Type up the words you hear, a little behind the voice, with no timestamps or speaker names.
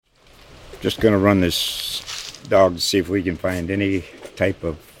Just going to run this dog to see if we can find any type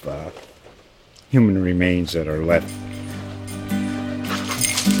of human remains that are left.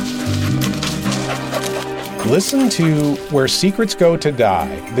 Listen to Where Secrets Go to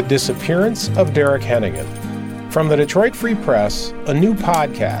Die, The Disappearance of Derek Hennigan. From the Detroit Free Press, a new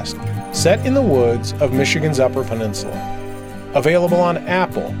podcast set in the woods of Michigan's Upper Peninsula. Available on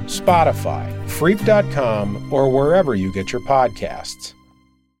Apple, Spotify, Freep.com, or wherever you get your podcasts.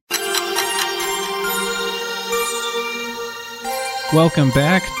 Welcome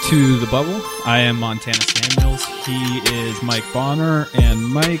back to The Bubble. I am Montana Samuels. He is Mike Bonner. And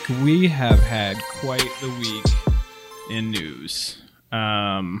Mike, we have had quite the week in news.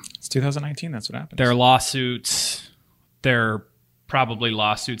 It's 2019. That's what happens. There are lawsuits. There are probably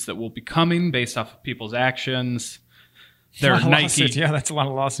lawsuits that will be coming based off of people's actions. There are Nike. Yeah, that's a lot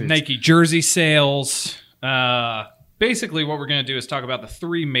of lawsuits. Nike jersey sales. Basically, what we're going to do is talk about the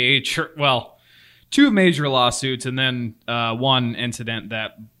two major lawsuits, and then one incident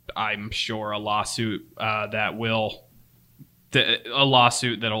that I'm sure a lawsuit that'll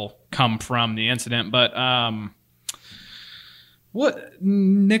come from the incident. But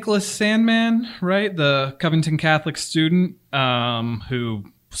Nicholas Sandmann, right? The Covington Catholic student who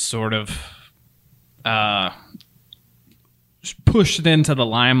sort of pushed into the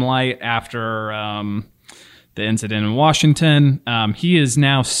limelight after the incident in Washington. He is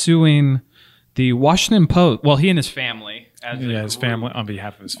now suing the Washington Post. Well, he and his family, his family, on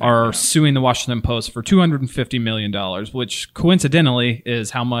behalf of his family, are suing the Washington Post for $250 million, which coincidentally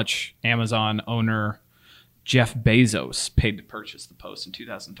is how much Amazon owner Jeff Bezos paid to purchase the Post in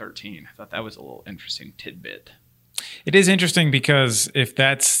 2013. I thought that was a little interesting tidbit. It is interesting because if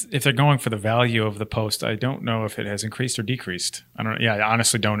they're going for the value of the Post, I don't know if it has increased or decreased. I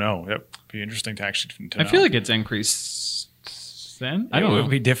honestly don't know. That would be interesting to actually know. I feel like it's increased then. I don't know. It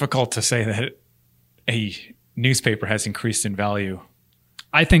would be difficult to say that a newspaper has increased in value.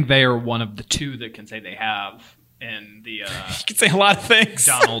 I think they are one of the two that can say they have in the you can say a lot of things.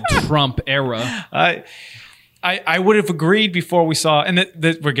 Donald Trump era. I would have agreed before we saw, and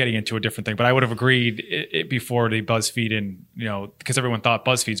we're getting into a different thing, but I would have agreed before the BuzzFeed and, because everyone thought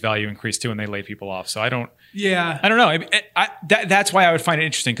BuzzFeed's value increased too and they laid people off. So I don't know. That's why I would find it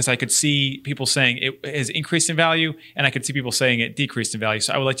interesting, because I could see people saying it has increased in value and I could see people saying it decreased in value.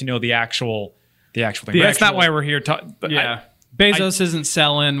 So I would like to know the actual thing. But that's not why we're here talking. Yeah. Bezos isn't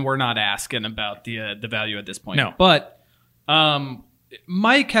selling. We're not asking about the value at this point. No. But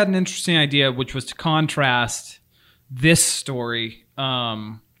Mike had an interesting idea, which was to contrast this story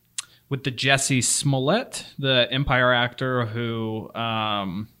with the Jussie Smollett, the Empire actor who...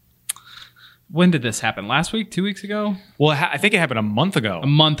 when did this happen? Last week? 2 weeks ago? Well, I think it happened a month ago.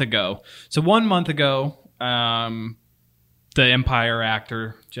 So 1 month ago, the Empire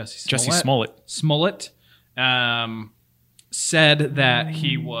actor, Jussie Smollett said that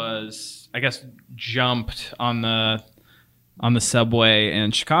he was, I guess, jumped on the subway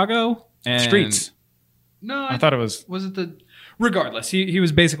in Chicago. And Streets. No, I thought it was... Was it the... Regardless, he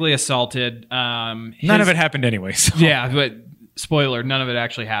was basically assaulted. None of it happened anyway. So. Yeah, but spoiler, none of it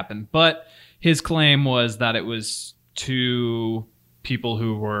actually happened. But his claim was that it was two people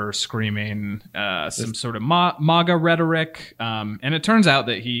who were screaming some sort of MAGA rhetoric. And it turns out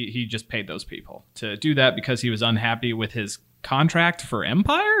that he just paid those people to do that because he was unhappy with his contract for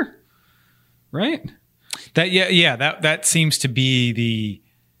Empire, right? That seems to be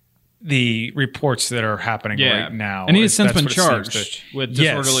the reports that are happening right now. And he has since been charged with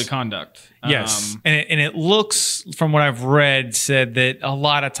disorderly conduct. Yes. And it looks, from what I've read, said that a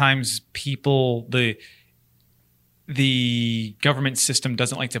lot of times people, the government system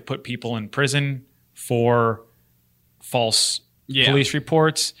doesn't like to put people in prison for false police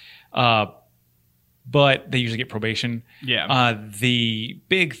reports. But they usually get probation. Yeah. The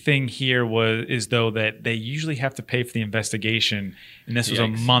big thing here is that they usually have to pay for the investigation, and this was a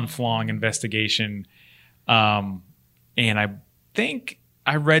month-long investigation. And I think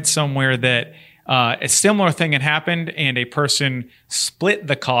I read somewhere that a similar thing had happened, and a person split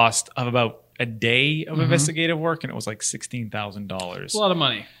the cost of about a day of investigative work, and it was like $16,000. A lot of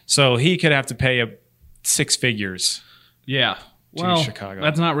money. So he could have to pay six figures. Yeah. To Chicago.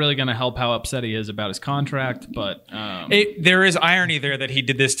 That's not really going to help how upset he is about his contract, but... there is irony there that he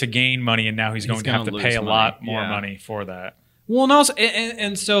did this to gain money, and now he's going to have to pay a lot more money for that. Well, and also,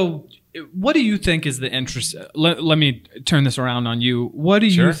 and so what do you think is the interest... Let me turn this around on you. What do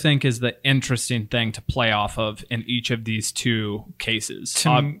you think is the interesting thing to play off of in each of these two cases?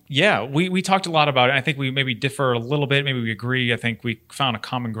 We talked a lot about it. I think we maybe differ a little bit. Maybe we agree. I think we found a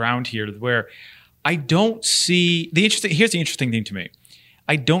common ground here where... I don't see here's the interesting thing to me.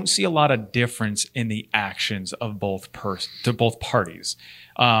 I don't see a lot of difference in the actions of both parties.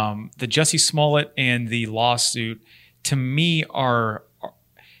 The Jussie Smollett and the lawsuit, to me, are,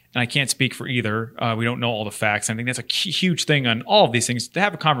 and I can't speak for either. We don't know all the facts. I think that's a huge thing on all of these things. To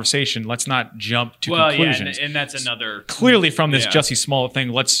have a conversation, let's not jump to conclusions. Yeah, and that's another clearly from this Jussie Smollett thing.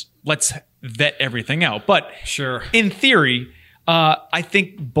 Let's vet everything out. But sure, in theory, I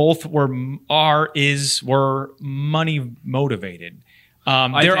think both were money motivated.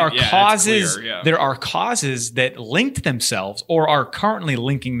 There are causes that linked themselves or are currently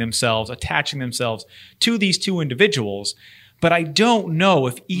linking themselves, attaching themselves to these two individuals. But I don't know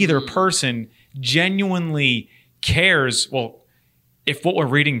if either person genuinely cares. Well, if what we're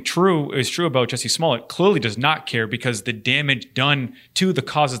reading is true about Jussie Smollett, clearly does not care, because the damage done to the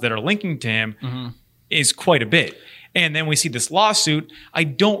causes that are linking to him is quite a bit. And then we see this lawsuit. I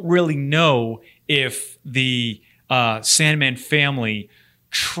don't really know if the Sandmann family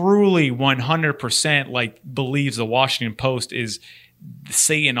truly 100% believes the Washington Post is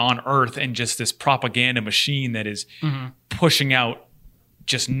Satan on earth and just this propaganda machine that is pushing out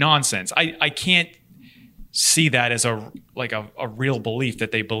just nonsense. I can't see that as a real belief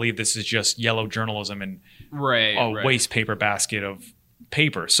that they believe this is just yellow journalism and waste paper basket of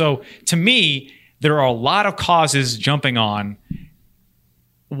paper. So to me, there are a lot of causes jumping on.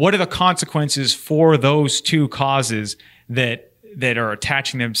 What are the consequences for those two causes that are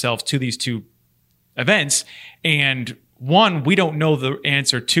attaching themselves to these two events? And one, we don't know the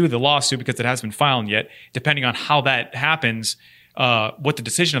answer to the lawsuit because it hasn't been filed yet. Depending on how that happens, what the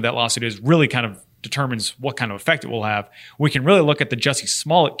decision of that lawsuit is really kind of determines what kind of effect it will have. We can really look at the Jussie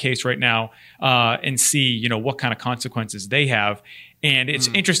Smollett case right now and see, what kind of consequences they have. And it's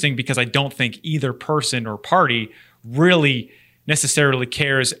interesting because I don't think either person or party really necessarily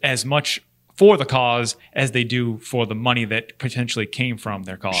cares as much for the cause as they do for the money that potentially came from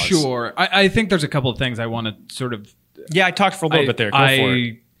their cause. Sure. I think there's a couple of things I want to sort of... Yeah, I talked for a little bit there. Go for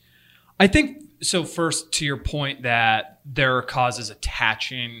it. I think, so first, to your point that there are causes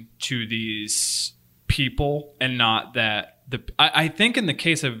attaching to these people and not that... I think in the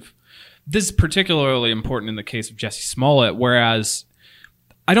case of... This is particularly important in the case of Jussie Smollett, whereas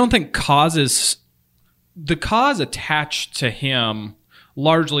I don't think the cause attached to him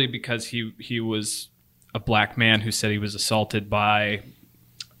largely because he was a black man who said he was assaulted by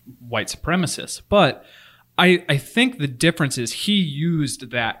white supremacists. But I think the difference is he used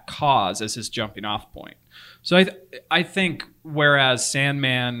that cause as his jumping off point. So I think whereas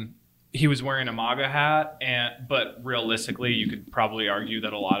Sandmann, he was wearing a MAGA hat, but realistically you could probably argue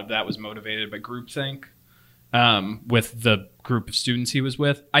that a lot of that was motivated by groupthink. With the group of students he was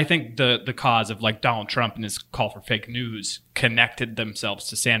with. I think the cause of Donald Trump and his call for fake news connected themselves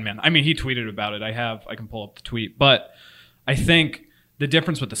to Sandmann. I mean, he tweeted about it. I can pull up the tweet. But I think the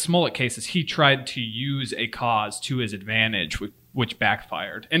difference with the Smollett case is he tried to use a cause to his advantage, which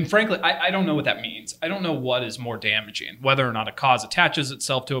backfired. And frankly, I don't know what that means. I don't know what is more damaging, whether or not a cause attaches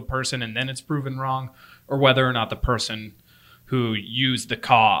itself to a person and then it's proven wrong, or whether or not the person who used the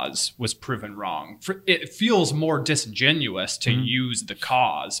cause was proven wrong. It feels more disingenuous to use the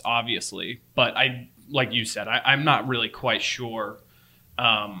cause, obviously, but like you said, I'm not really quite sure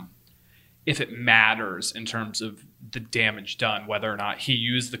if it matters in terms of the damage done, whether or not he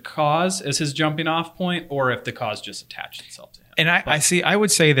used the cause as his jumping off point or if the cause just attached itself to him. And I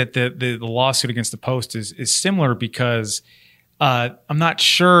would say that the lawsuit against the Post is similar because I'm not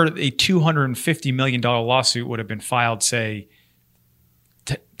sure a $250 million lawsuit would have been filed, say,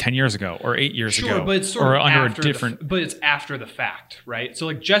 10 years ago or 8 years ago, but it's sort or of under after a different. But it's after the fact, right?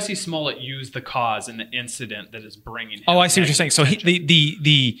 So Jussie Smollett used the cause in the incident that is bringing him. Oh, I see what you're saying. So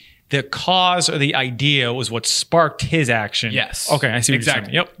the cause or the idea was what sparked his action. Yes. Okay, I see what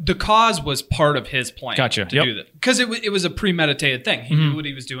exactly. you're saying. Yep. The cause was part of his plan. Gotcha. To do that because it was a premeditated thing. He knew what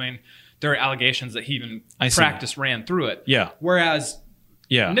he was doing. There are allegations that he even ran through it. Yeah. Whereas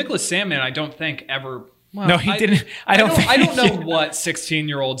Nicholas Sandmann, I don't think ever. Well, no, he didn't. I don't know what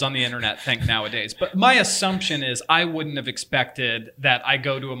 16-year-olds on the internet think nowadays, but my assumption is I wouldn't have expected that I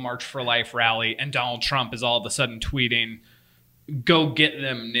go to a March for Life rally and Donald Trump is all of a sudden tweeting, "Go get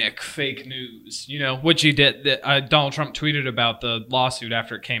them, Nick, fake news," which he did. Donald Trump tweeted about the lawsuit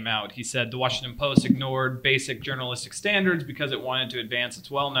after it came out. He said the Washington Post ignored basic journalistic standards because it wanted to advance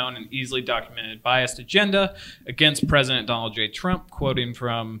its well-known and easily documented biased agenda against President Donald J. Trump, quoting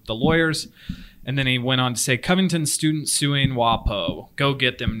from the lawyers. And then he went on to say, Covington students suing WAPO. Go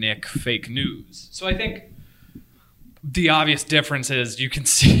get them, Nick. Fake news. So I think the obvious difference is you can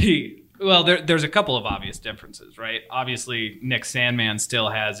see, well, there's a couple of obvious differences, right? Obviously, Nick Sandmann still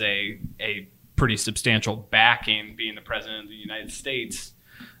has a pretty substantial backing being the president of the United States.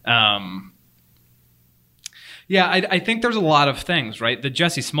 Yeah, I think there's a lot of things, right? The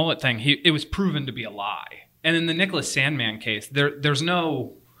Jesse Smollett thing, it was proven to be a lie. And in the Nicholas Sandmann case, there's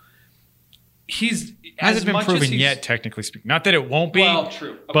no... Hasn't been proven yet, technically speaking. Not that it won't be. Well,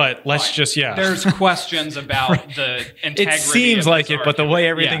 true. Okay, but let's fine. just, There's questions about the integrity. It seems like it, but the way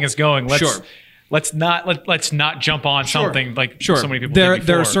everything is going, let's not jump on something like so many people did before.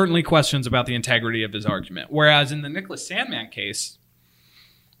 There are certainly questions about the integrity of his argument. Whereas in the Nicholas Sandmann case,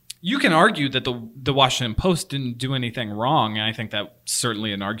 you can argue that the Washington Post didn't do anything wrong, and I think that's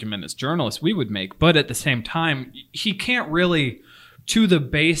certainly an argument as journalists we would make. But at the same time, he can't really, to the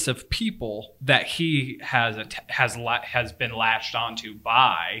base of people that he has been latched onto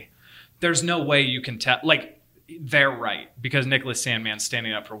by, there's no way you can tell. Like, they're right because Nicholas Sandmann's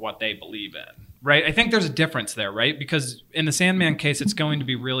standing up for what they believe in, right? I think there's a difference there, right? Because in the Sandmann case, it's going to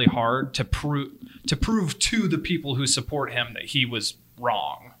be really hard to prove to the people who support him that he was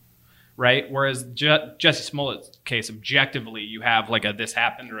wrong, right? Whereas Jesse Smollett's case, objectively, you have like a this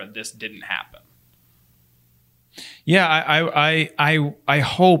happened or a this didn't happen. Yeah, I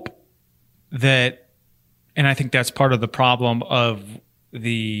hope that, and I think that's part of the problem of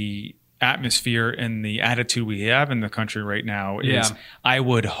the atmosphere and the attitude we have in the country right now is I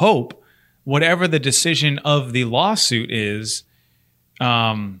would hope whatever the decision of the lawsuit is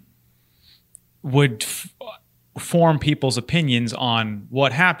would form people's opinions on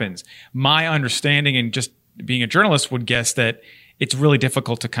what happens. My understanding and just being a journalist would guess that it's really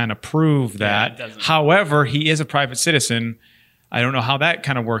difficult to kind of prove that. However, he is a private citizen. I don't know how that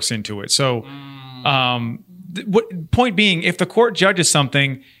kind of works into it. So point being, if the court judges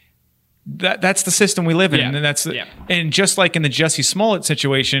something, that's the system we live in. And and just like in the Jesse Smollett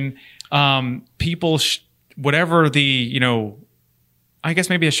situation, people, whatever the, I guess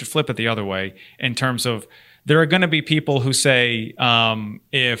maybe I should flip it the other way in terms of there are going to be people who say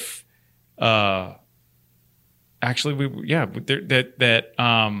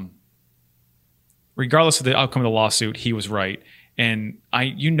regardless of the outcome of the lawsuit, he was right. And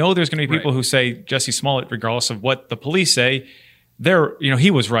there's going to be people who say Jesse Smollett, regardless of what the police say,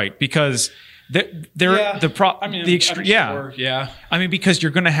 he was right because because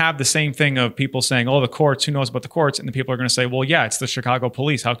you're going to have the same thing of people saying, "Oh, the courts, who knows about the courts?" And the people are going to say, "Well, yeah, it's the Chicago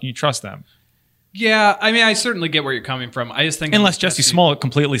police. How can you trust them?" Yeah, I mean, I certainly get where you're coming from. I just think unless Jesse Smollett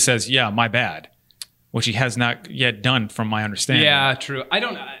completely says, "Yeah, my bad," which he has not yet done, from my understanding. Yeah, true.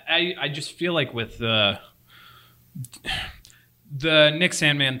 I just feel like with the Nick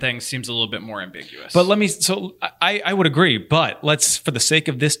Sandmann thing seems a little bit more ambiguous. But I would agree. But let's, for the sake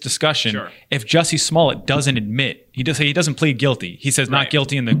of this discussion, if Jesse Smollett doesn't admit, he doesn't plead guilty. He says not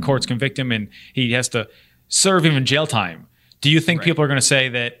guilty, and the courts convict him, and he has to serve even jail time. Do you think people are going to say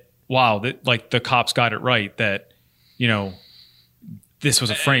that, wow, that like the cops got it right, that this was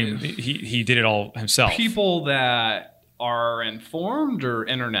a frame, he did it all himself? People that are informed or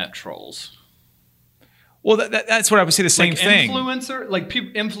internet trolls? Well, that's what I would say. The same thing.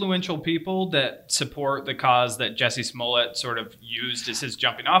 Influential people that support the cause that Jesse Smollett sort of used as his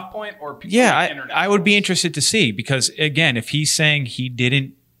jumping off point, or people on the internet. I would be interested to see, because again, if he's saying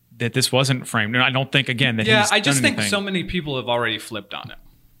that this wasn't framed, and I don't think again that he's I just done think so many people have already flipped on it.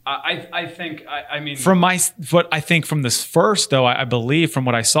 I mean, from what I think from this first, though, I believe from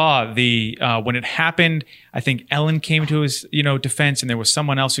what I saw, when it happened, I think Ellen came to his defense, and there was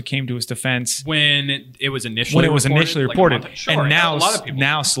someone else who came to his defense when it was initially reported. Sure, and a lot of people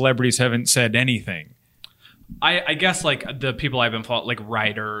now celebrities haven't said anything. I guess like the people I've been following, like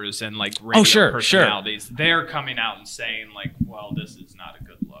writers and like radio personalities, they're coming out and saying like, well, this is not a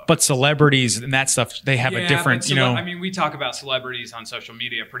good look. But celebrities and that stuff, they have a different, I mean, we talk about celebrities on social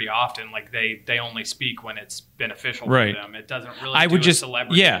media pretty often. Like they only speak when it's beneficial for them. It doesn't really a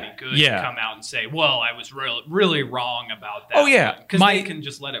celebrity any good to come out and say, well, I was really wrong about that. Oh, yeah. Because they can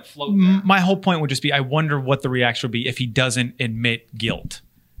just let it float there. My whole point would just be, I wonder what the reaction would be if he doesn't admit guilt.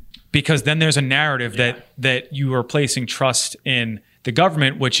 Because then there's a narrative that you are placing trust in the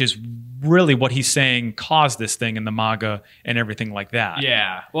government, which is really what he's saying caused this thing in the MAGA and everything like that.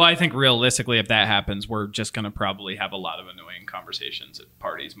 Yeah. Well, I think realistically, if that happens, we're just going to probably have a lot of annoying conversations at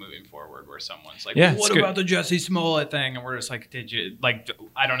parties moving forward where someone's like, well, what about the Jesse Smollett thing? And we're just like, did you, like,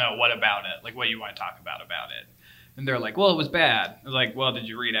 I don't know, what about it? Like, what do you want to talk about it? And they're like, well, it was bad. I was like, well, did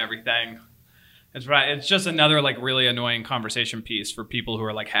you read everything? That's right. It's just another like really annoying conversation piece for people who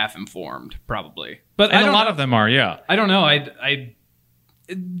are like half informed, probably. But a lot of them are, yeah. I don't know.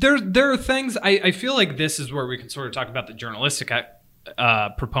 There are things. I feel like this is where we can sort of talk about the journalistic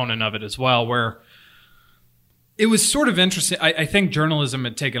proponent of it as well, where it was sort of interesting. I think journalism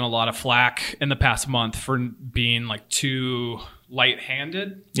had taken a lot of flack in the past month for being like too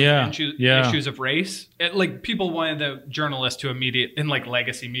light-handed. Yeah. Issues of race. Like people wanted the journalists to in like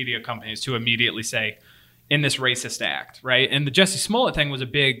legacy media companies to immediately say, in this racist act, right? And the Jussie Smollett thing was a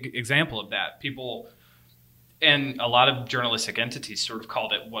big example of that. People and a lot of journalistic entities sort of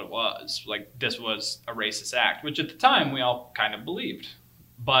called it what it was. Like this was a racist act, which at the time we all kind of believed.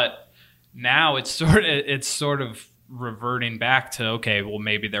 But now it's sort of reverting back to, okay, well,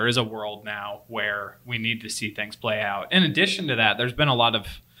 maybe there is a world now where we need to see things play out. In addition to that, there's been a lot of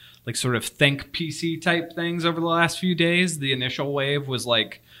like sort of think PC type things over the last few days. The initial wave was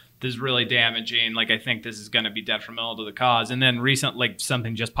like, this is really damaging. Like, I think this is going to be detrimental to the cause. And then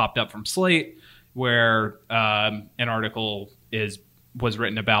something just popped up from Slate where an article was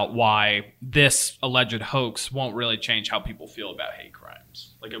written about why this alleged hoax won't really change how people feel about hate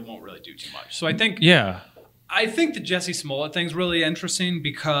crimes. Like, it won't really do too much. So I think the Jussie Smollett thing's really interesting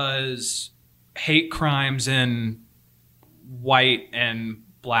because hate crimes in white and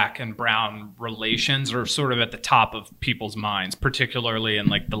black and brown relations are sort of at the top of people's minds, particularly in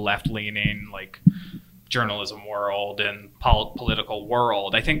like the left-leaning like journalism world and political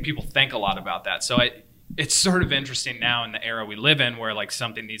world. I think people think a lot about that. So it's sort of interesting now in the era we live in where like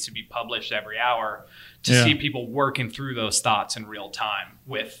something needs to be published every hour to see people working through those thoughts in real time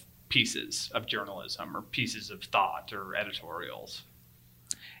with pieces of journalism or pieces of thought or editorials.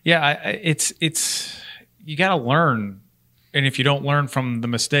 Yeah, it's you got to learn, and if you don't learn from the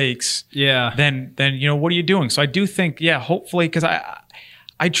mistakes, then you know, what are you doing? So I do think, hopefully, because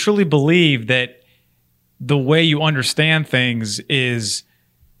I truly believe that the way you understand things is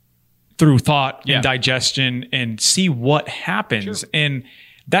through thought and digestion and see what happens. Sure. And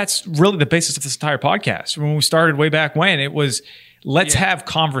that's really the basis of this entire podcast. When we started way back when, it was let's have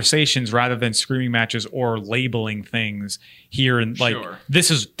conversations rather than screaming matches or labeling things here. And like, this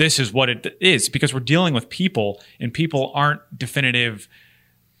is what it is, because we're dealing with people and people aren't definitive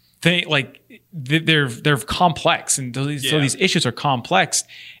thing. Like they're complex. And so these issues are complex.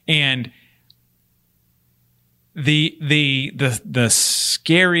 And the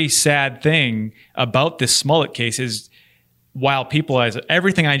scary, sad thing about this Smollett case is, while people, as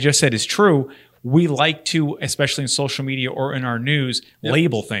everything I just said is true, we like to, especially in social media or in our news,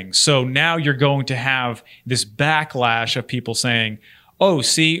 label things. So now you're going to have this backlash of people saying, oh,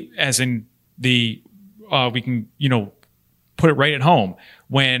 see, as in we can, put it right at home.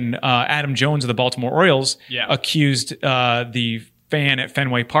 When Adam Jones of the Baltimore Orioles accused the fan at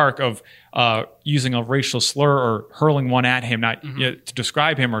Fenway Park of using a racial slur or hurling one at him, not to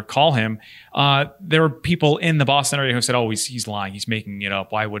describe him or call him. There were people in the Boston area who said, "Oh, he's lying. He's making it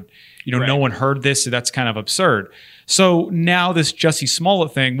up. Why would no one heard this? So that's kind of absurd." So now this Jussie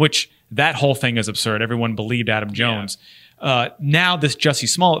Smollett thing, which that whole thing is absurd. Everyone believed Adam Jones. Now this Jussie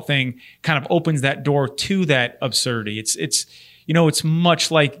Smollett thing kind of opens that door to that absurdity. It's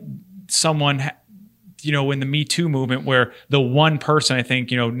much like someone, in the Me Too movement, where the one person, I think,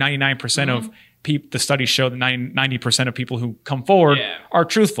 99% of people, the studies show that 90% of people who come forward are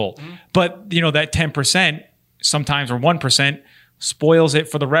truthful. But, that 10% sometimes, or 1%, spoils it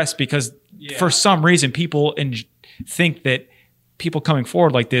for the rest, because for some reason people think that people coming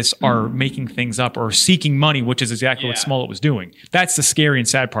forward like this are making things up or seeking money, which is exactly what Smollett was doing. That's the scary and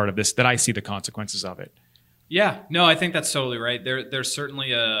sad part of this, that I see the consequences of it. Yeah, no, I think that's totally right. There's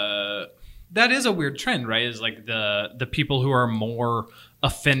certainly that is a weird trend, right? Is like the people who are more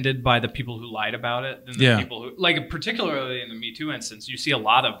offended by the people who lied about it than the people who, like, particularly in the Me Too instance, you see a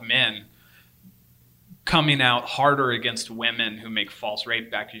lot of men coming out harder against women who make false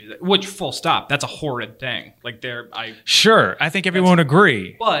rape accusations, which, full stop, that's a horrid thing. Like, I think everyone would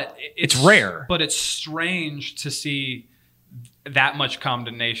agree. But it's rare. But it's strange to see that much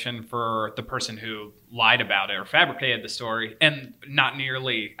condemnation for the person who lied about it or fabricated the story, and not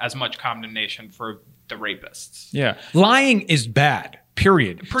nearly as much condemnation for the rapists. Yeah. Lying is bad,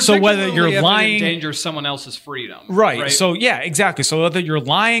 period. So whether you're lying, it endangers someone else's freedom. Right. So exactly. So whether you're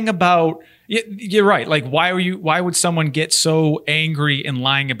lying about, you're right. Like, why would someone get so angry and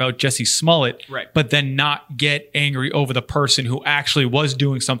lying about Jussie Smollett, but then not get angry over the person who actually was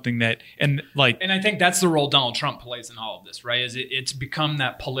doing something and I think that's the role Donald Trump plays in all of this, right? Is it's become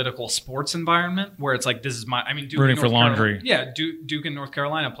that political sports environment where it's like, this is Duke rooting for laundry. Duke and North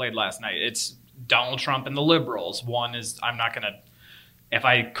Carolina played last night. It's Donald Trump and the liberals. One is, if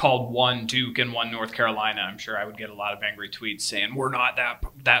I called one Duke and one North Carolina, I'm sure I would get a lot of angry tweets saying, we're not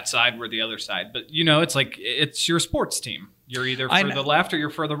that side, we're the other side. But, it's like, it's your sports team. You're either for the left or you're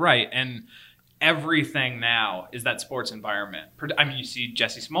for the right. And everything now is that sports environment. You see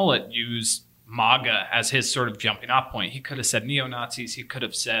Jussie Smollett use MAGA as his sort of jumping off point. He could have said neo-Nazis. He could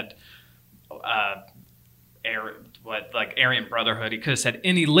have said what, like Aryan Brotherhood. He could have said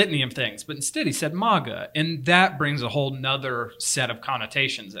any litany of things, but instead he said MAGA, and that brings a whole nother set of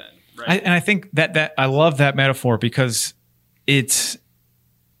connotations in. Right? I think that I love that metaphor because it's.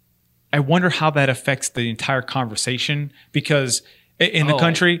 I wonder how that affects the entire conversation because in the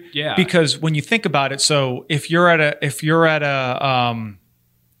country. Yeah. Because when you think about it, so if you're at a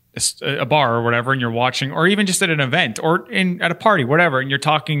bar or whatever, and you're watching, or even just at an event or at a party, whatever, and you're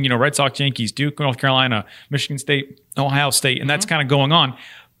talking, Red Sox, Yankees, Duke, North Carolina, Michigan State, Ohio State, and that's kind of going on.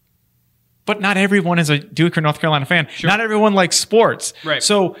 But not everyone is a Duke or North Carolina fan. Sure. Not everyone likes sports. Right.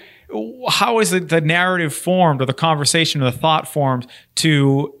 So how is the narrative formed or the conversation or the thought formed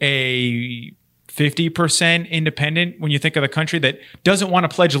to a 50% independent when you think of the country that doesn't want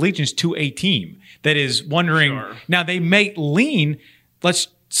to pledge allegiance to a team that is wondering, Sure. Now they may lean, let's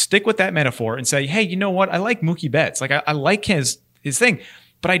stick with that metaphor and say, hey, you know what? I like Mookie Betts. Like I like his thing,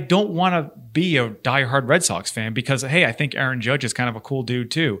 but I don't want to be a diehard Red Sox fan because, hey, I think Aaron Judge is kind of a cool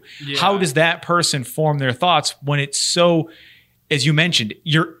dude too. Yeah. How does that person form their thoughts when it's so, as you mentioned,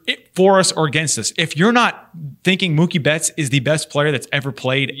 you're for us or against us? If you're not thinking Mookie Betts is the best player that's ever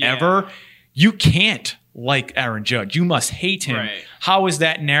played ever, you can't like Aaron Judge. You must hate him. Right. How is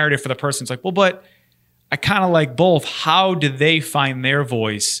that narrative for the person? It's like, well, but I kind of like both. How do they find their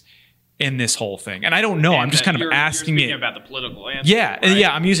voice in this whole thing? And I don't know. I'm just kind of asking you're it. about the political landscape. Yeah, right?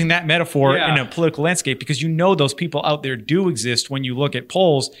 yeah. I'm using that metaphor Yeah. in a political landscape because those people out there do exist. When you look at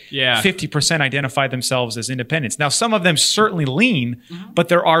polls, Yeah. 50% identify themselves as independents. Now, some of them certainly lean, but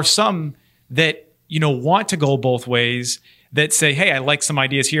there are some that want to go both ways. That say, hey, I like some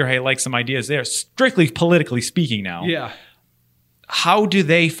ideas here. Hey, I like some ideas there. Strictly politically speaking, now. Yeah. How do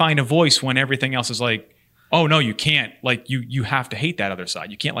they find a voice when everything else is like, oh no, you can't. Like you have to hate that other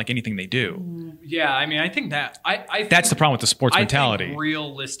side. You can't like anything they do. Yeah, I mean, I think that I think, That's the problem with the sports I mentality. think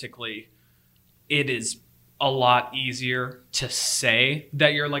realistically, it is a lot easier to say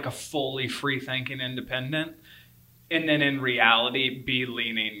that you're like a fully free-thinking independent, and then in reality be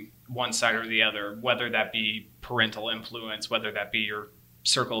leaning one side or the other, whether that be parental influence, whether that be your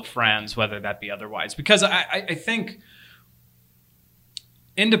circle of friends, whether that be otherwise. Because I think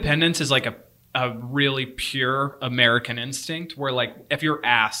independence is like a really pure American instinct where, like, if you're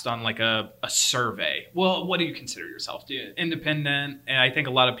asked on like a survey, well, what do you consider yourself? Do you independent? And I think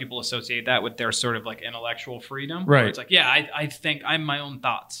a lot of people associate that with their sort of like intellectual freedom. Right. Where it's like, yeah, I think I'm my own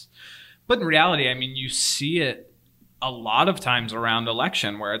thoughts. But in reality, I mean, you see it a lot of times around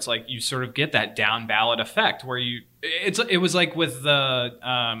election where it's like you sort of get that down ballot effect where it was like with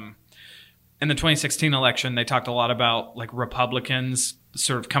the in the 2016 election, they talked a lot about like Republicans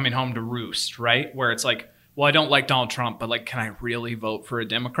sort of coming home to roost, right? Where it's like, well, I don't like Donald Trump, but like, can I really vote for a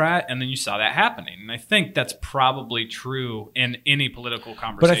Democrat? And then you saw that happening. And I think that's probably true in any political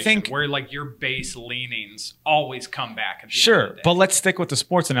conversation. But I think where like your base leanings always come back. At the end of Sure, the day. but let's stick with the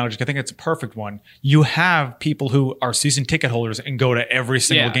sports analogy. I think it's a perfect one. You have people who are season ticket holders and go to every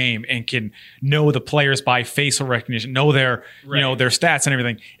single Yeah. game and can know the players by facial recognition, know their Right. their stats and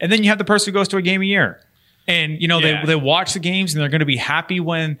everything. And then you have the person who goes to a game a year. And Yeah. they watch the games and they're going to be happy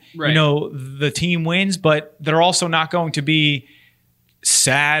when Right. the team wins, but they're also not going to be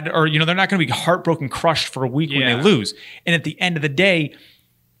sad or they're not going to be heartbroken, crushed for a week when Yeah. they lose. And at the end of the day,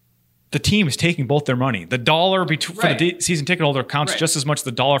 the team is taking both their money. The dollar for Right. the season ticket holder counts Right. just as much as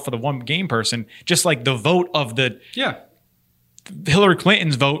the dollar for the one game person. Just like the vote of the yeah. Hillary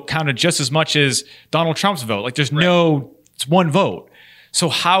Clinton's vote counted just as much as Donald Trump's vote. Like there's it's one vote. So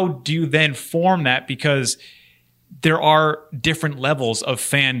how do you then form that? Because there are different levels of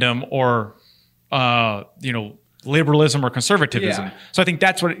fandom or, liberalism or conservatism. Yeah. So I think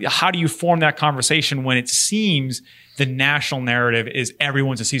how do you form that conversation when it seems the national narrative is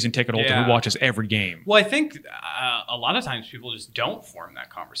everyone's a season ticket holder Yeah. who watches every game? Well, I think a lot of times people just don't form that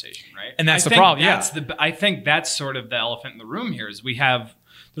conversation, right? And that's I the think problem, yeah. I think that's sort of the elephant in the room here is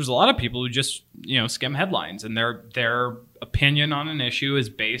there's a lot of people who just, skim headlines and their opinion on an issue is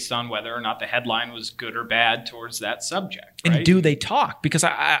based on whether or not the headline was good or bad towards that subject. Right? And do they talk? Because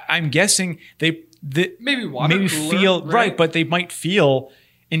I'm guessing they maybe water cooler, feel right? but they might feel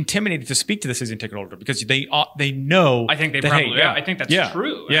intimidated to speak to the season ticket holder because they know. I think they that, probably. hey, yeah, I think that's yeah,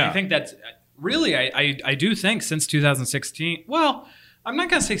 true. Yeah. I think that's really. I do think since 2016. Well, I'm not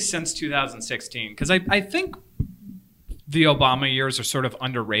going to say since 2016 because I think the Obama years are sort of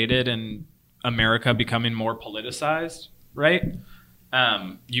underrated and America becoming more politicized. Right.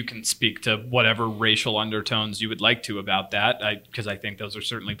 You can speak to whatever racial undertones you would like to about that, because I think those are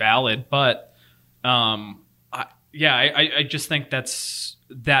certainly valid. But I just think that's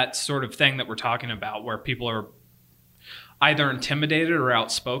that sort of thing that we're talking about, where people are either intimidated or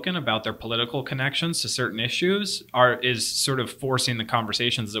outspoken about their political connections to certain issues is sort of forcing the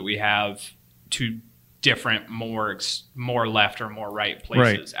conversations that we have to different, more left or more right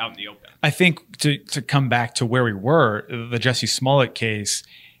places out in the open. I think to come back to where we were, the Jussie Smollett case,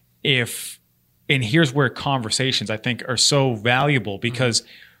 and here's where conversations I think are so valuable, because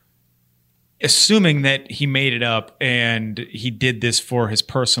assuming that he made it up and he did this for his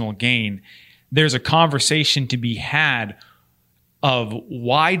personal gain, there's a conversation to be had of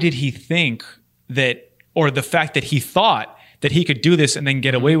why did he think that, or the fact that he thought that he could do this and then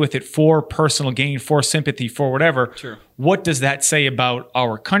get away with it for personal gain, for sympathy, for whatever. Sure. What does that say about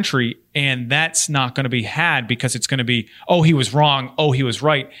our country? And that's not going to be had, because it's going to be, oh, he was wrong. Oh, he was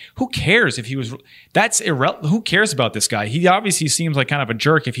right. Who cares if he was? That's irrelevant. Who cares about this guy? He obviously seems like kind of a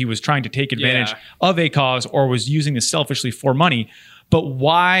jerk if he was trying to take advantage of a cause or was using this selfishly for money. But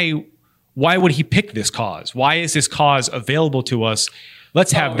why would he pick this cause? Why is this cause available to us?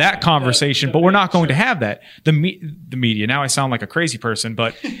 Let's have that conversation, but we're not going to have that. The media. Now I sound like a crazy person,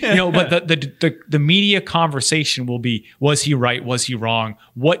 but but the media conversation will be: was he right? Was he wrong?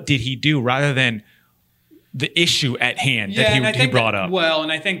 What did he do? Rather than the issue at hand that he brought up. Well,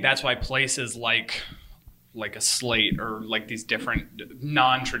 and I think that's why places like a Slate or like these different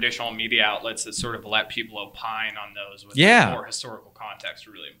non-traditional media outlets that sort of let people opine on those with more historical context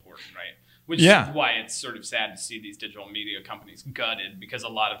are really important, right? Which is why it's sort of sad to see these digital media companies gutted, because a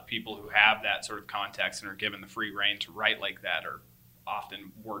lot of people who have that sort of context and are given the free rein to write like that are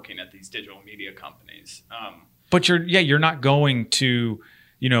often working at these digital media companies. But you're not going to,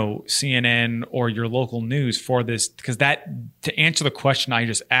 CNN or your local news for this, because to answer the question I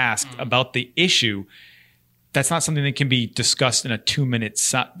just asked about the issue, that's not something that can be discussed in a 2 minute.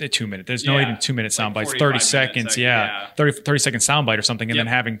 There's no even 2 minute sound bites, 30 seconds. 30 second sound bite or something. And then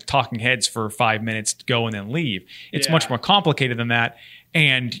having talking heads for 5 minutes to go and then leave. It's much more complicated than that.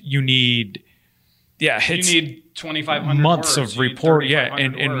 And you need, you need 2,500 months words. of report.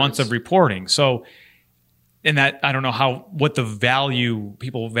 And months of reporting. So, and that, I don't know what the value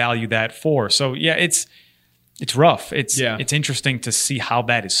people value that for. So it's rough. It's interesting to see how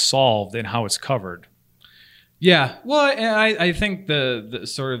that is solved and how it's covered. Yeah, well, I think the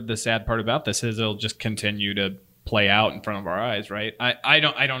sort of the sad part about this is it'll just continue to play out in front of our eyes, right? I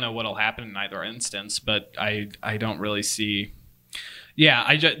don't know what'll happen in either instance, but I don't really see.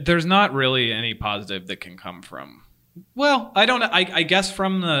 Yeah, there's not really any positive that can come from. Well, I don't know. I guess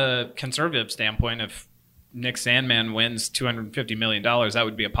from the conservative standpoint, if Nick Sandmann wins $250 million, that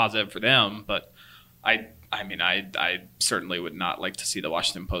would be a positive for them. But I certainly would not like to see the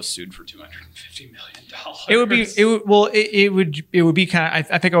Washington Post sued for $250 million. It would be kind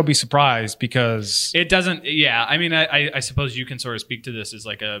of, I think I would be surprised, because it doesn't. Yeah. I mean, I suppose you can sort of speak to this as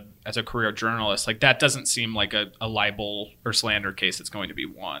as a career journalist, like that doesn't seem like a libel or slander case that's going to be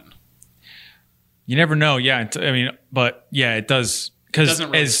won. You never know. Yeah. But yeah, it does. Because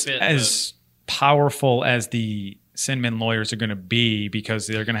as powerful as the Sandmann lawyers are going to be, because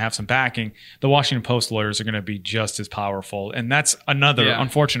they're going to have some backing, the Washington Post lawyers are going to be just as powerful. And that's another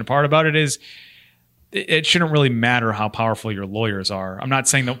unfortunate part about it, is it shouldn't really matter how powerful your lawyers are. I'm not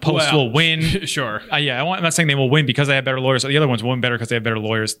saying the Post will win. Sure. I'm not saying they will win because they have better lawyers. The other ones will win better because they have better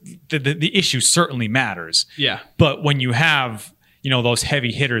lawyers. The issue certainly matters. Yeah. But when you have, those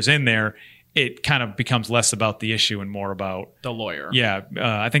heavy hitters in there, it kind of becomes less about the issue and more about the lawyer. Yeah.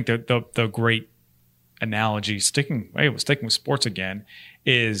 I think the great analogy, sticking with sports again,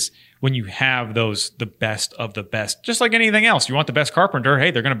 is when you have the best of the best, just like anything else. You want the best carpenter,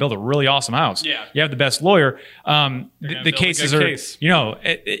 hey, they're going to build a really awesome house. Yeah. You have the best lawyer. The cases are,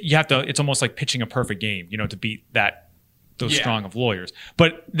 you have to, it's almost like pitching a perfect game, to beat those strong of lawyers.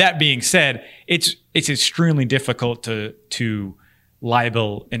 But that being said, it's extremely difficult to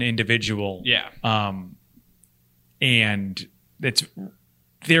libel an individual. Yeah. And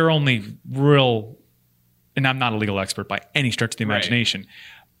they're only real, and I'm not a legal expert by any stretch of the imagination,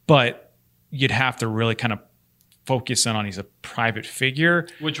 but you'd have to really kind of focus on he's a private figure.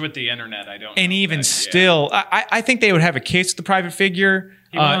 Which with the internet, I don't know. And even still, I think they would have a case with the private figure,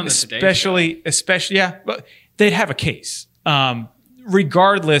 especially, but they'd have a case.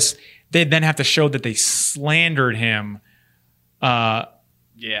 Regardless, they'd then have to show that they slandered him. I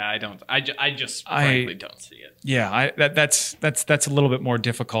don't. I just frankly don't see it. Yeah, that's a little bit more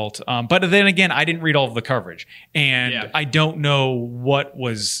difficult. But then again, I didn't read all of the coverage, and I don't know what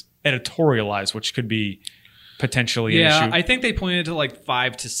was editorialized, which could be potentially an Yeah, issue. I think they pointed to like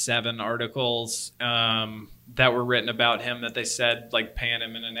 5 to 7 articles that were written about him that they said like paint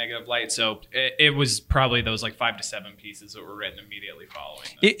him in a negative light. So it was probably those like 5 to 7 pieces that were written immediately following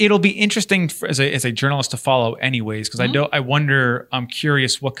that. It'll be interesting as a journalist to follow anyways, because I'm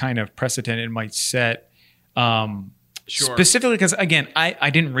curious what kind of precedent it might set. Sure. Specifically because, again, I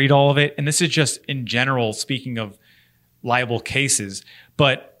didn't read all of it, and this is just in general speaking of liable cases,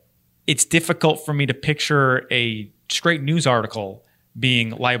 but it's difficult for me to picture a straight news article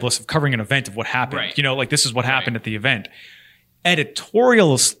being libelous of covering an event of what happened. Right. You know, like this is what happened at the event.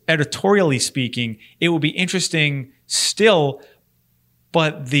 Editorially speaking, it will be interesting still,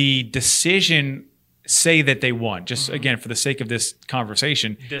 but the decision say that they won. Just again, for the sake of this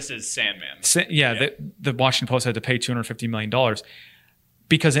conversation, This is Sandman. the Washington Post had to pay $250 million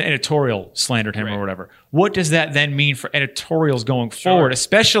because an editorial slandered him Right. or whatever. What does that then mean for editorials going forward,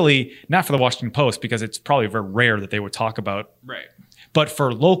 especially not for the Washington Post, because it's probably very rare that they would talk about, Right. but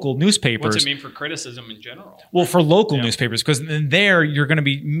for local newspapers. What's it mean for criticism in general? Well, for local newspapers, because then there you're going to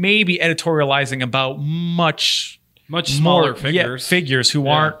be maybe editorializing about much smaller more figures. figures who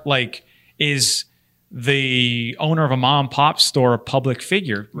aren't like, is the owner of a mom and pop store a public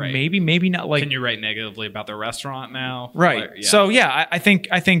figure? Right. Maybe not. Like, Can you write negatively about the restaurant now? right. Like, So I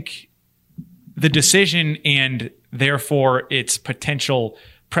think the decision and therefore its potential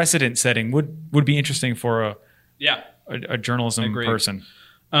precedent setting would be interesting for a journalism Agreed. person.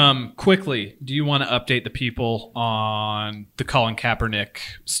 Quickly, do you want to update the people on the Colin Kaepernick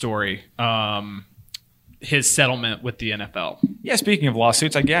story? His settlement with the NFL. Yeah. Speaking of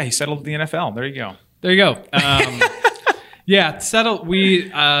lawsuits, he settled with the NFL. There you go. There you go. Yeah, settle.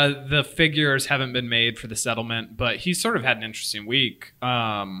 The figures haven't been made for the settlement, but he sort of had an interesting week.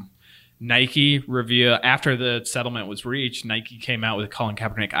 Nike review after the settlement was reached. Nike came out with a Colin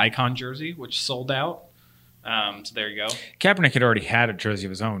Kaepernick icon jersey, which sold out. So there you go. Kaepernick had already had a jersey of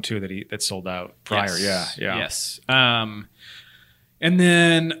his own too that sold out prior. Yes. Yeah. Yes. And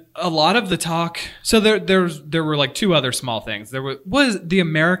then a lot of the talk. So there were like 2 other small things. There was the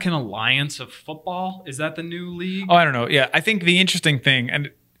American Alliance of Football. Is that the new league? Oh, I don't know. Yeah, I think the interesting thing, and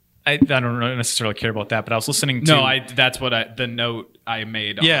I don't necessarily care about that, but I was listening to. No, that's what the note I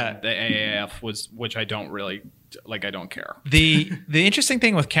made on Yeah. the AAF was, which I don't really like. I don't care. The interesting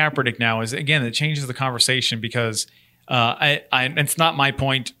thing with Kaepernick now is, again, it changes the conversation because it's not my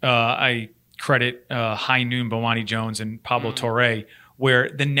point. I credit High Noon, Bomani Jones, and Pablo Torre, where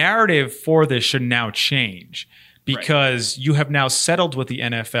the narrative for this should now change because you have now settled with the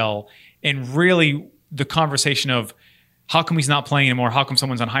NFL, and really the conversation of how come he's not playing anymore, how come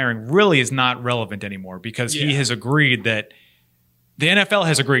someone's on hiring, really is not relevant anymore because he has agreed that the NFL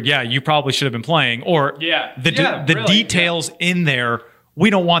has agreed, you probably should have been playing, or the details in there, we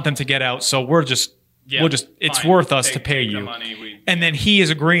don't want them to get out, so it's worth us to pay you. And then he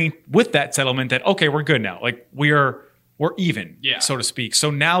is agreeing with that settlement that, okay, we're good now. Like we're even, so to speak. So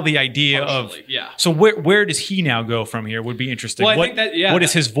now the idea so where does he now go from here would be interesting. Well, what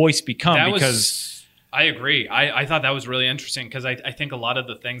does his voice become? Because I agree. I thought that was really interesting because I think a lot of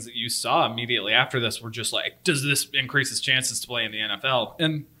the things that you saw immediately after this were just like, does this increase his chances to play in the NFL?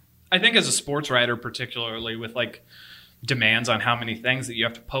 And I think as a sports writer, particularly with like demands on how many things that you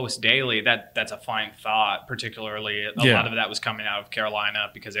have to post daily, that's a fine thought. Particularly, a lot of that was coming out of Carolina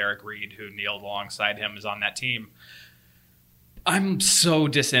because Eric Reed, who kneeled alongside him, is on that team. I'm so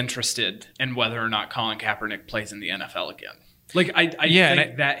disinterested in whether or not Colin Kaepernick plays in the NFL again. Like I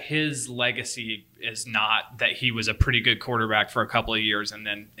think that his legacy is not that he was a pretty good quarterback for a couple of years and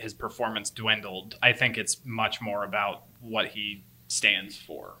then his performance dwindled. I think it's much more about what he stands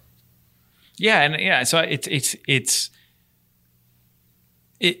for. So it's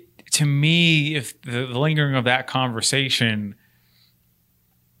to me, if the lingering of that conversation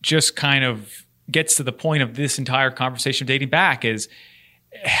just kind of gets to the point of this entire conversation dating back, is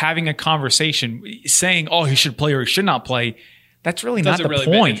having a conversation saying, oh, he should play or he should not play. That's really not the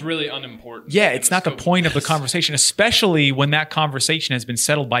point. It's really unimportant. Yeah, it's not the point of the conversation, especially when that conversation has been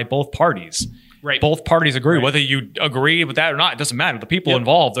settled by both parties. Right. Both parties agree. Whether you agree with that or not, it doesn't matter. The people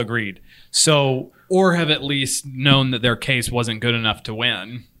involved agreed. So, or have at least known that their case wasn't good enough to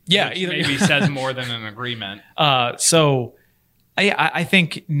win. Yeah, which maybe says more than an agreement. So I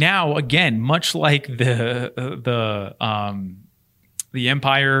think now, again, much like the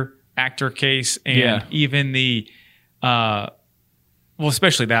Empire actor case and even the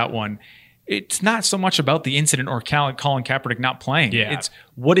especially that one, it's not so much about the incident or Colin Kaepernick not playing. Yeah. It's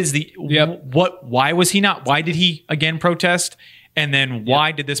what is the why was he not? Why did he again protest? And then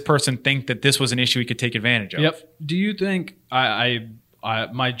why did this person think that this was an issue he could take advantage of? Yep. Do you think I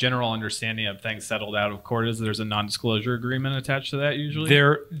my general understanding of things settled out of court is there's a non-disclosure agreement attached to that usually.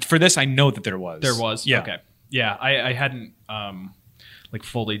 For this, I know that there was. There was? Yeah. Okay. Yeah, I hadn't like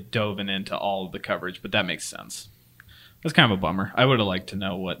fully dove into all of the coverage, but that makes sense. That's kind of a bummer. I would have liked to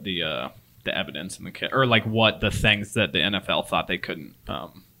know what the evidence in the or like what the things that the NFL thought they couldn't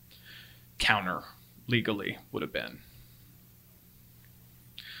counter legally would have been.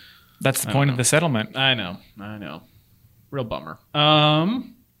 That's the point of the settlement. I know. Real bummer.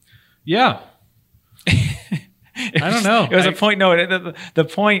 Yeah. I don't know. It was a point. No, the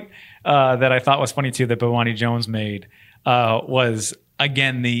point that I thought was funny too that Bomani Jones made was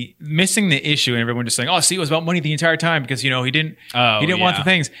again the missing the issue and everyone just saying, "Oh, see, it was about money the entire time because he didn't want the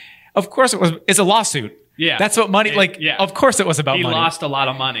things." Of course, it was. It's a lawsuit. Yeah, that's what money. Of course, it was about money. He lost a lot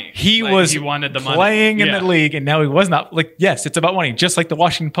of money. He wanted the money playing in the league, and now he was not. Yes, it's about money. Just like the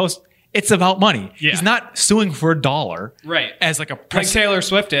Washington Post. It's about money. Yeah. He's not suing for $1. Right. As like Taylor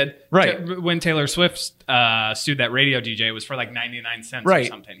Swift did. Right. When Taylor Swift sued that radio DJ, it was for like 99 cents or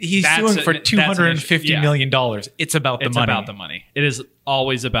something. He's suing for $250 million. It's about the money. It's about the money. It is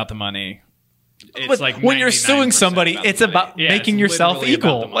always about the money. It's like when you're suing somebody, it's about making yourself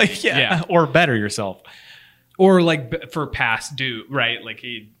equal. Or better yourself. Or like for past due, right? Like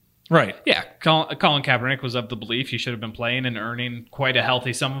Right. Yeah. Colin Kaepernick was of the belief he should have been playing and earning quite a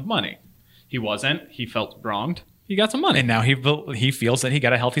healthy sum of money. He wasn't. He felt wronged. He got some money. And now he feels that he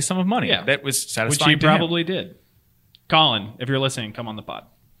got a healthy sum of money. Yeah. That was satisfying. Which he probably did. Colin, if you're listening, come on the pod.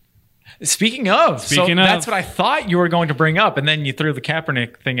 Speaking of, that's what I thought you were going to bring up, and then you threw the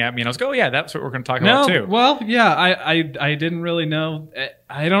Kaepernick thing at me, and I was like, oh yeah, that's what we're going to talk about too. Well, yeah, I didn't really know.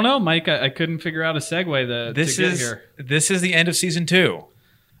 I don't know, Mike. I couldn't figure out a segue to get here. This is the end of season 2.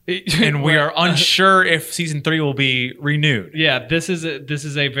 And we are unsure if season 3 will be renewed. Yeah, this is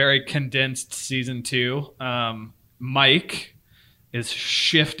a very condensed season 2. Mike is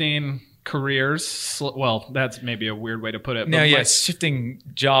shifting careers. Well, that's maybe a weird way to put it. No, shifting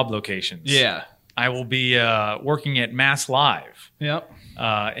job locations. Yeah, I will be working at Mass Live. Yep.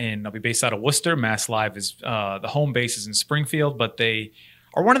 And I'll be based out of Worcester. Mass Live is the home base is in Springfield, but they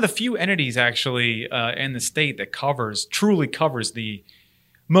are one of the few entities actually in the state that truly covers the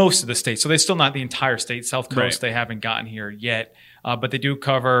most of the state. So they're still not the entire state. South Coast, They haven't gotten here yet. But they do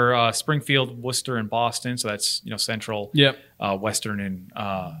cover Springfield, Worcester, and Boston. So that's, central, western, and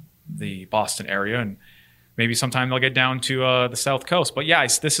the Boston area. And maybe sometime they'll get down to the South Coast. But yeah,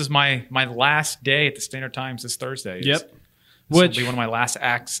 this is my last day at the Standard Times this Thursday. Yep. Which will be one of my last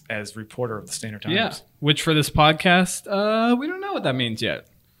acts as reporter of the Standard Times. Yeah. Which for this podcast, we don't know what that means yet.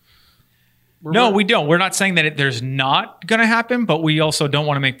 No, we don't. We're not saying that there's not going to happen, but we also don't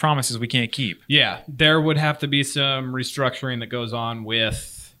want to make promises we can't keep. Yeah, there would have to be some restructuring that goes on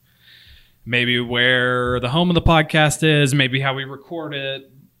with maybe where the home of the podcast is, maybe how we record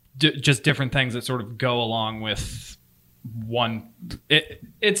it, just different things that sort of go along with one.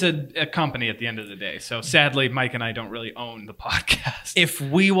 It's a company at the end of the day. So sadly, Mike and I don't really own the podcast. If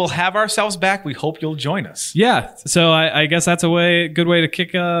we will have ourselves back, we hope you'll join us. Yeah. So I guess that's a good way to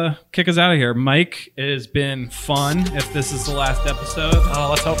kick us out of here. Mike, it has been fun. If this is the last episode,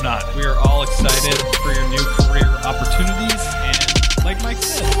 let's hope not. We are all excited for your new career opportunities. And like Mike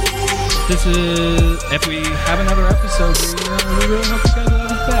said, if we have another episode, we really hope you guys will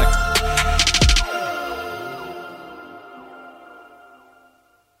have us back.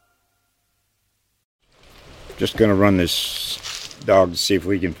 Just going to run this dog to see if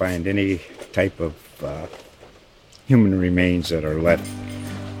we can find any type of human remains that are left.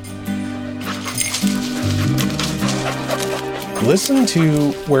 Listen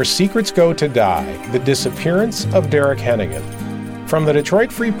to Where Secrets Go to Die, The Disappearance of Derek Hennigan. From the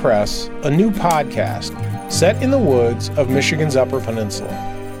Detroit Free Press, a new podcast set in the woods of Michigan's Upper Peninsula.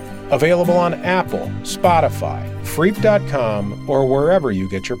 Available on Apple, Spotify, Freep.com, or wherever you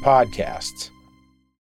get your podcasts.